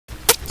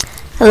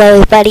Hello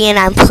everybody, and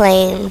I'm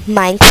playing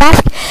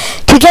Minecraft.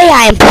 Today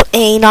I am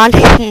playing on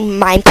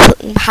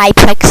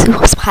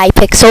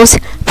hypixel's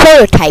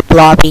prototype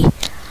lobby.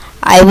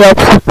 I will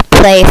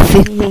play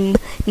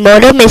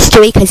Murder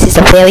Mystery because it's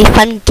a very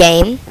fun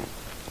game.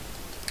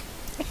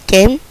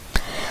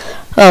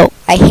 Oh,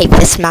 I hate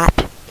this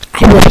map.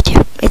 I really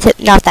do. It's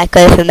not that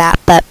good of a map,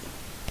 but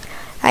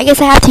I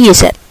guess I have to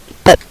use it.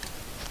 But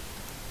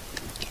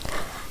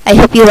I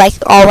hope you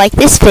all like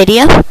this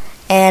video,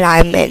 and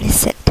I'm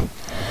innocent.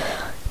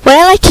 What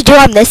I like to do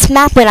on this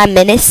map when I'm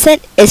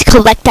innocent is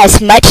collect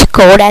as much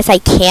gold as I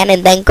can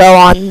and then go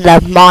on the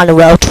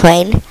monorail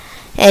train.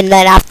 And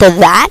then after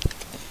that,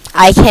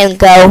 I can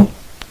go,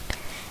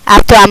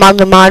 after I'm on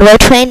the monorail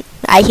train,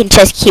 I can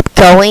just keep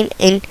going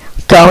and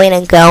going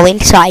and going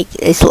so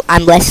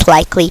I'm less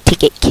likely to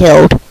get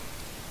killed.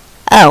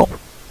 Oh,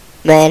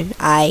 man,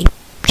 I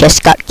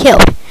just got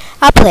killed.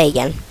 I'll play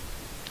again.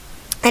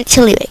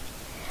 Actually, wait.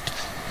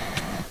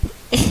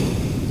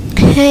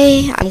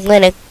 Okay, I'm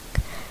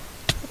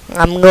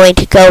going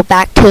to go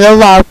back to the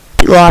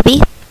lobby,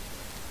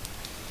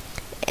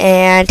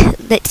 and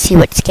let's see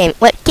what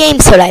game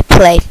should I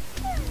play.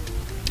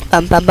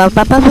 Build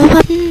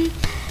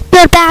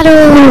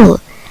battle,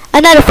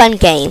 another fun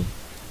game.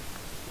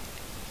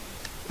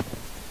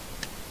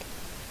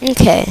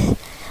 Okay,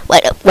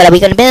 what are we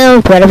gonna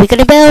build? What are we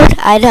gonna build?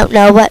 I don't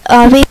know. What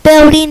are we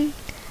building?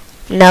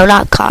 No,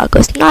 not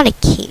cargos. Not a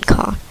king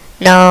kong.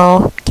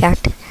 No,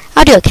 cactus.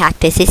 I'll do a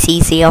cactus. It's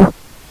easier.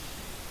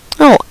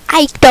 Oh,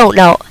 I don't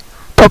know.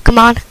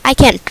 Pokemon? I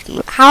can't.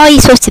 How are you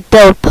supposed to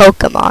build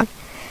Pokemon?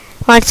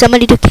 Want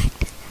somebody to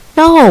cactus?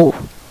 No,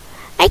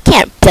 I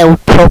can't build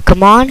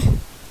Pokemon.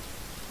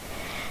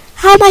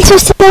 How am I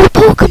supposed to build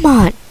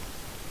Pokemon?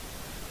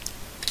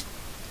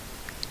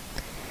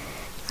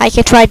 I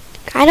can try.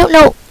 I don't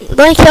know.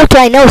 The only character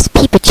I know is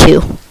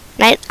Pikachu.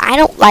 And I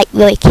don't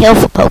really care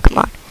for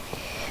Pokemon.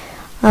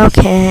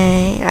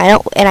 Okay, I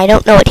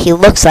don't know what he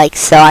looks like,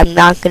 so I'm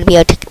not gonna be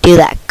able to do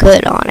that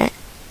good on it.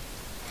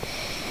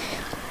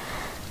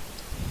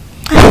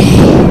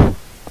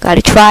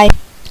 Gotta try.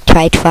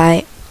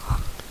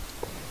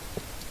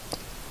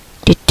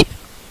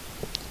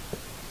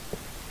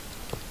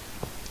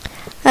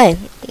 Hey,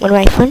 what am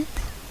I fun?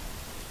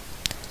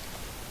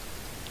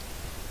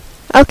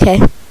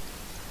 Okay.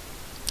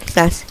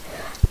 That's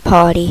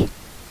party.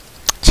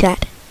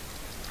 Chat.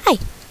 Hi.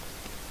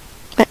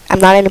 What? I'm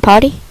not in a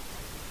party?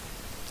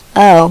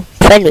 Oh,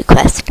 friend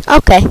request.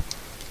 Okay.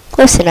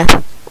 Close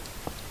enough.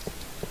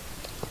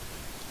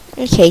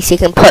 Okay, so you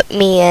can put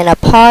me in a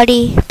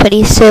party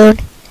pretty soon.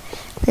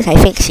 Because I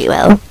think she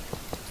will.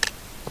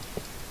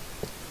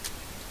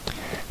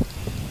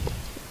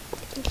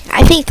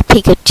 I think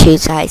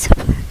Pikachu's eyes up.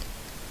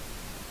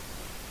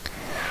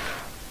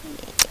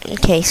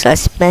 Okay, so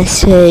let's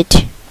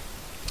message.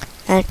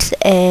 That's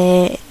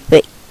a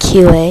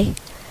QA.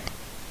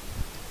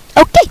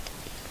 Okay.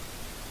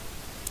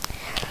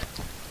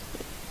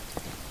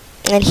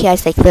 And he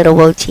has like little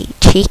rosy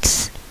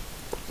cheeks.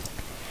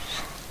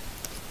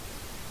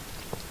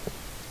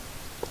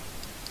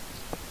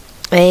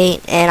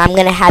 Wait, and I'm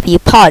gonna have you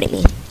party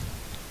me.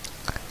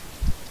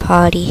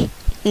 Party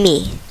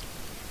me.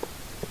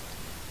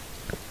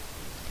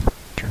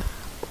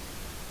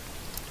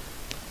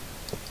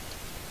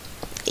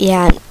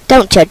 Yeah,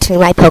 don't judge me,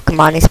 my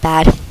Pokemon is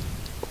bad.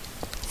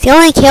 It's the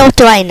only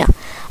character I know.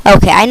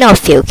 Okay, I know a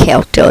few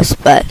characters,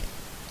 but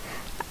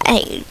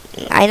I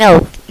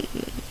know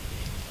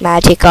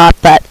Magikarp,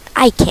 but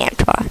I can't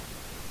draw.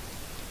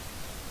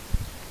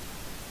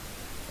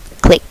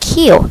 Click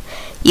heal.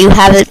 You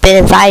haven't been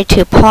invited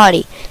to a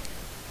party.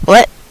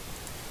 What?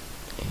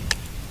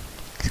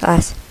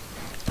 Class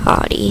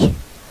party.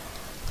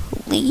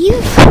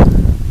 Leave?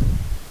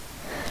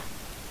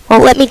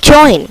 Won't let me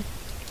join.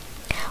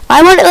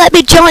 Why won't it let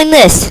me join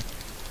this?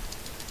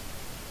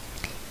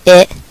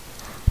 It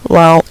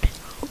won't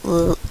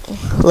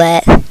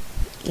let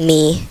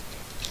me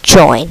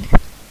join.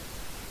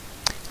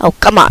 Oh,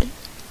 come on.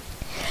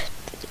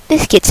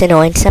 This gets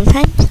annoying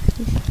sometimes.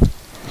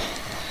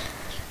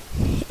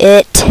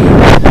 It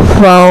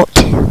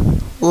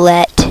won't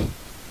let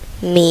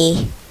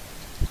me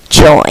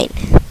join.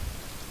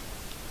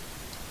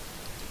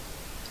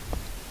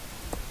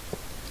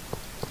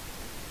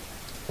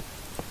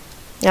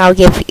 I'll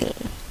give you.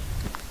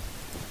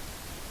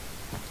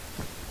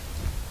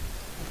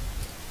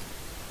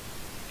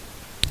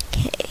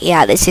 Okay,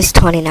 yeah, this is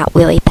turning out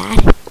really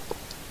bad.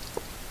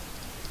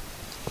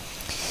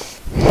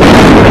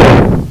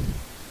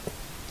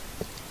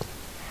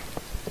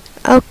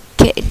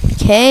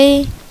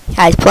 Okay.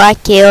 Has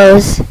black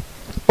ears.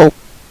 Oh,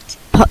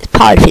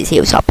 part of his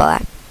ears are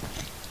black.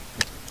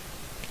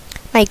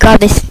 My God,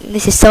 this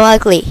is so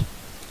ugly.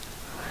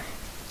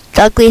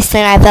 The ugliest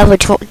thing I've ever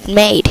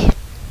made.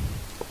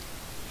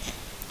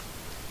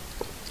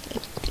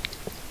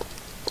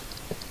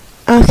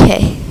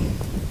 Okay.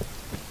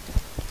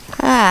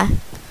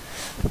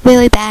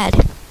 Really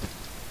bad.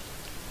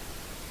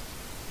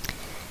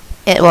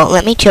 It won't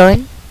let me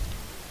join.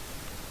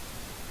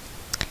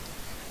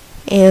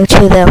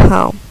 To the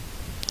home.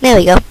 There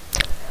we go.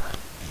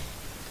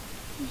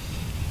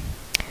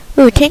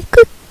 Ooh, 10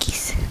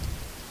 cookies.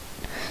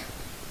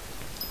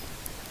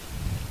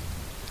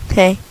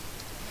 Okay.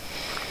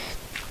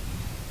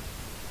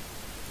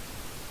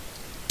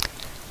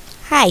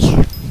 Hi.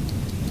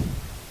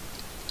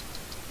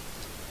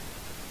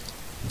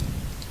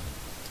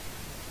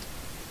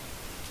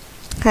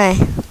 Hi.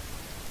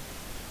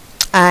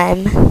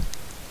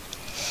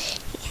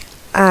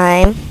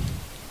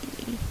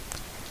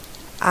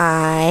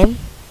 I'm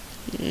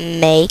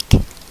make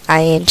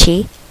ing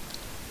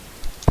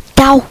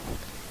dow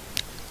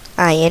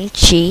ing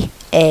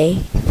a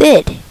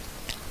vid.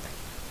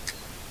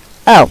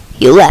 Oh,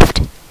 you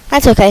left.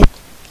 That's okay.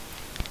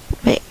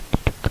 Wait.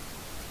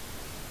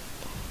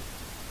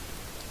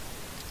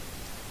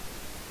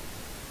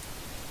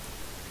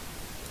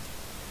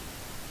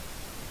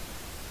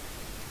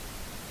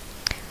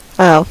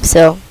 Oh,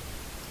 so.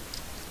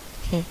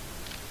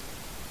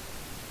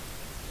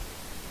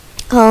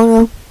 Oh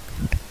no.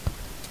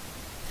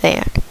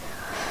 There.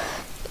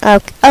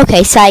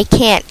 Okay, so I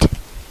can't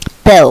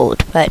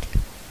build, but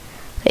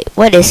wait,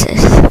 what is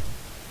this?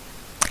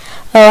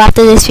 Oh,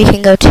 after this we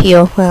can go to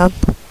your world.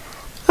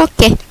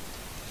 Okay.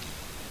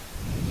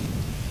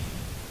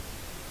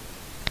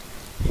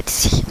 Let's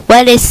see.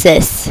 What is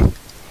this?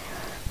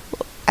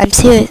 I'm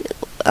serious.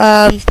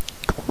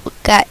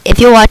 If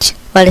you watch,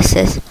 what is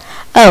this?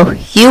 Oh,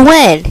 you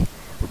win.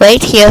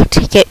 Wait here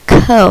to get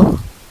co.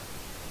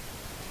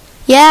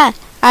 Yeah,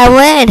 I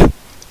win.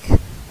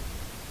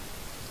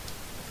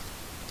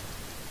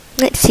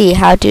 Let's see,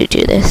 how do you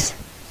do this?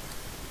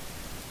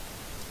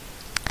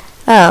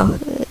 Oh,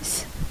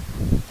 it's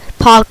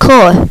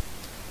parkour.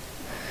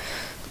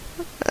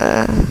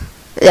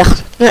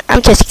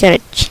 I'm just gonna.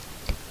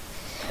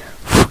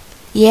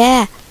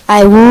 Yeah,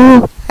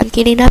 I'm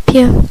getting up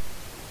here.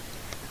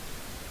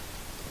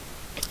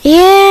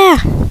 Yeah.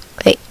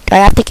 Wait, do I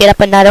have to get up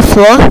another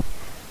floor?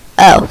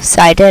 Oh,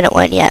 so I didn't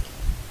win yet.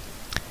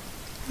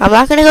 I'm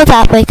not gonna go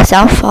that way because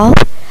I'll fall.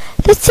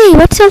 Let's see,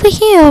 what's over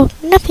here?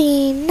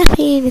 Nothing.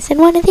 It's in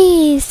one of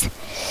these.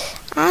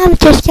 I'm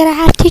just gonna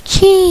have to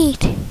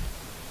cheat.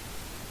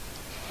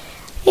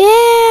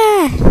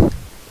 Yeah.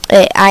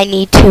 Wait, I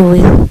need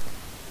to.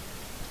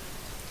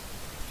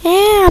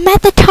 Yeah, I'm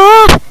at the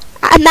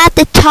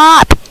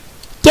top.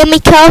 Give me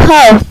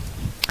Coho.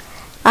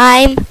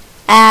 I'm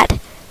at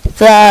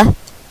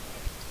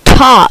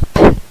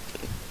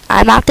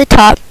the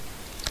top.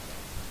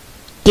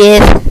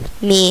 Give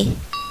me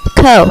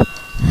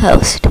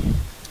co-host.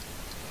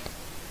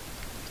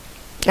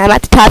 I'm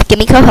at the top. Give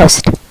me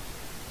co-host.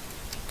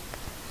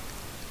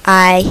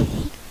 I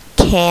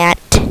can't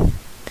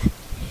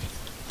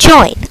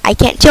join. I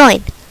can't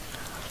join.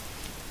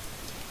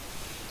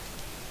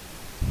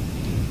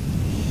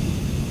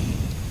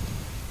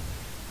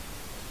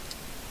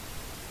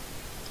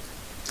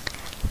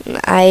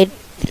 I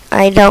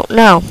don't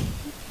know.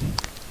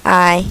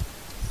 I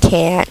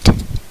can't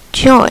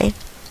join.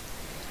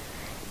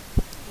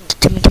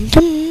 Dum dum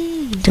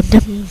dum dum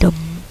dum dum.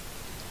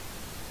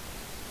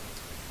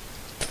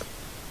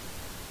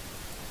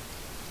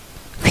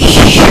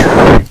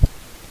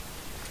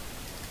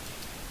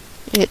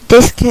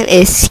 This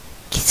is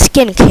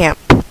skin camp.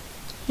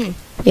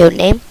 Your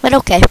name, but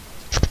okay.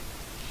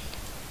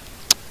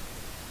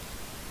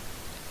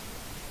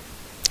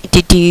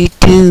 Do.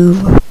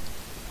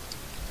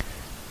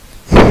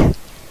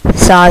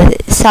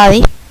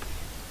 Sorry.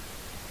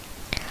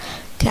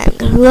 Okay, I'm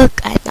gonna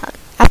look. I thought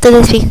after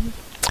this we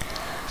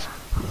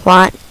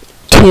want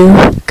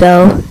to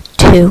go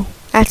to.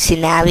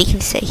 Actually, now we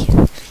can say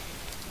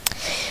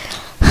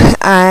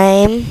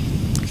I'm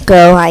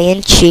go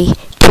ing to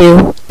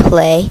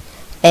play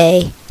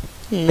a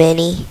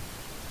mini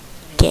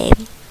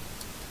game.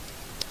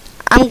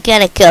 I'm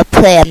gonna go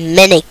play a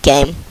mini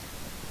game.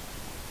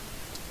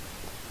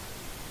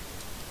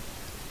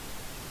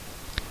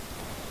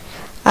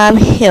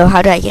 Here,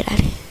 how do I get out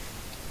of here?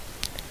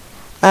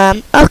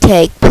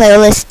 Okay,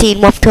 playlist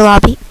team move to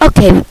lobby.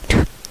 Okay,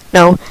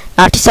 no,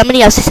 not to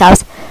somebody else's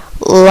house.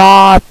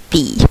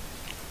 Lobby.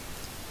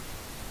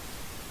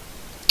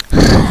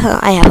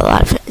 I have a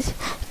lot of friends.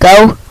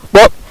 Go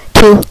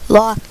to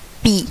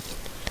lobby.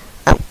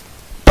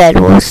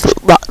 Bedwars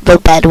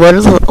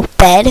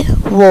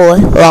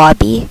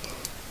lobby.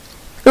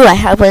 Ooh, I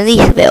have one of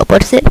these available.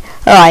 What is it?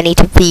 Oh, I need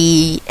to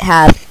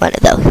have one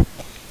of those.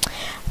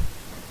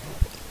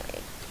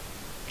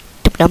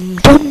 Dum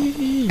dum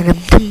dum dum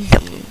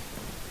dum.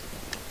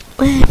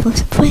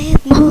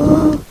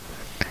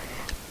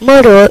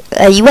 Murder?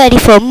 Are you ready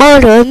for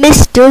murder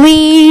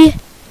mystery?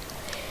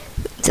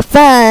 It's a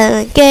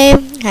fun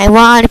game. I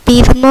want to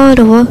be the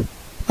murderer.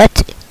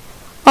 What?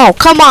 Oh,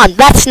 come on,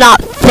 that's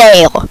not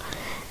fair.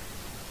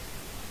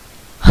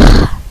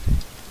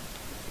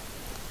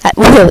 That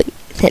really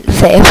isn't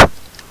fair.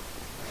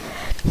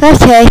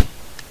 Okay.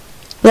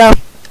 Well.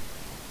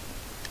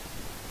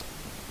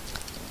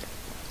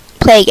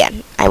 Play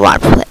again. I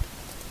want to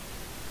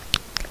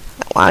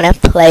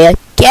play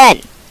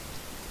again.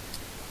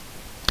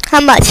 How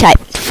much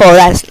for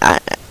that's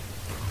not.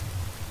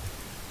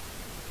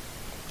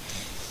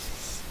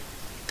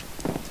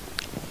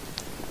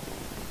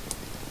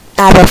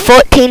 I have a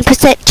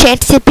 14%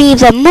 chance to be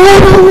the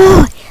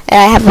murderer, and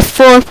I have a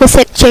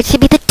 4% chance to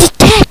be the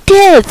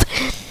detective.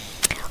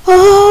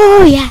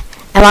 Oh yeah,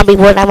 I want to be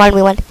one. I want to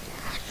be one.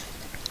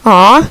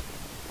 Aw,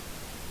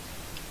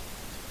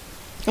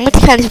 I'm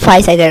kind of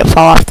surprised I didn't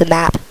fall off the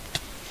map.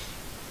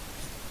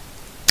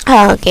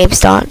 Oh, game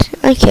start.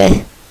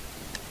 Okay,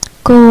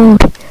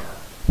 gold.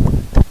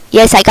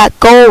 Yes, I got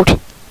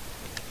gold.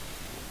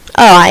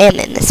 Oh, I am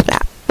in this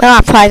map. Well,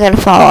 I'm probably gonna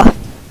fall off.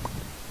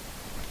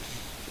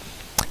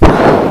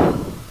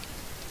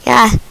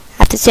 Yeah, I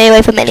have to stay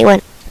away from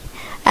anyone.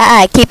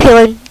 I keep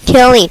killing.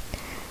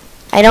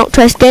 I don't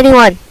trust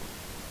anyone.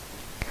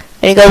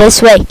 I'm gonna go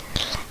this way.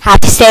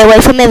 Have to stay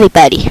away from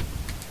everybody.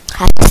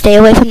 Have to stay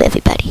away from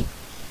everybody.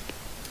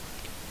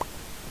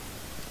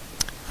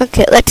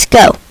 Okay, let's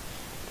go.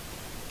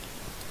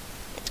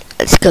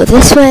 Let's go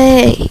this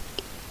way.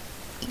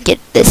 Get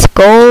this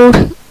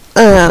gold.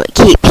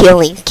 Keep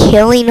hearing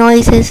killing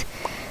noises.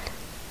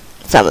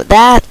 Some of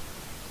that.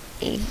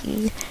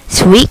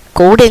 Sweet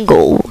golden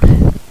gold.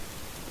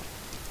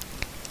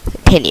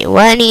 Continue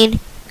running.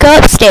 Go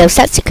upstairs.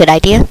 That's a good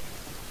idea.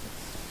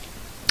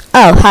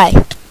 Oh, hi.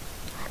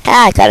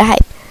 Ah, I got a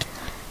hype.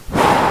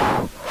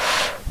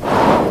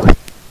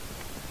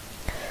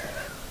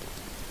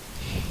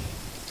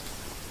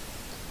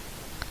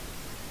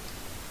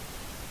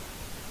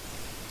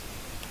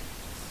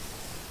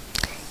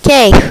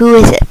 Okay, who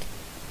is it?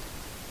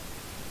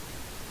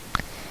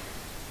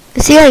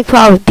 It's gonna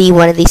probably be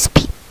one of these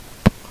people.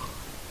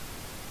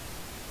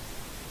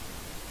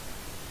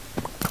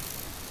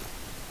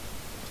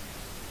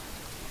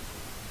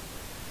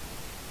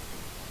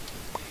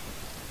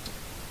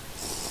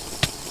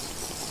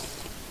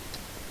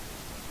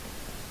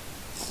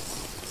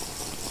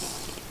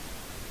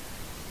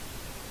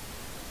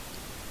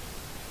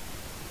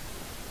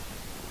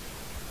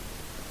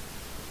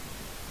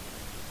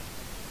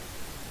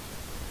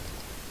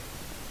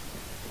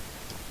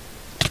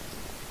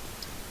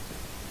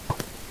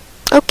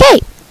 Okay.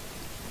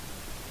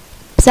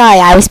 Sorry,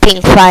 I was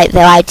being quiet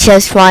though. I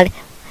just want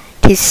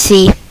to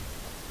see.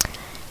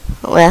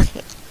 Well,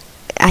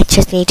 I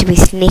just need to be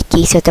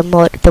sneaky so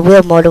the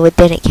real murderer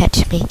didn't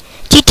catch me.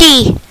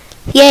 GG!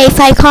 Yay,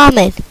 5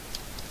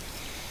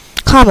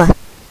 comma.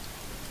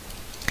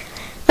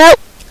 Well,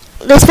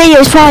 this video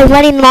is probably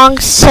running long,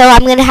 so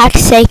I'm gonna have to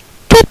say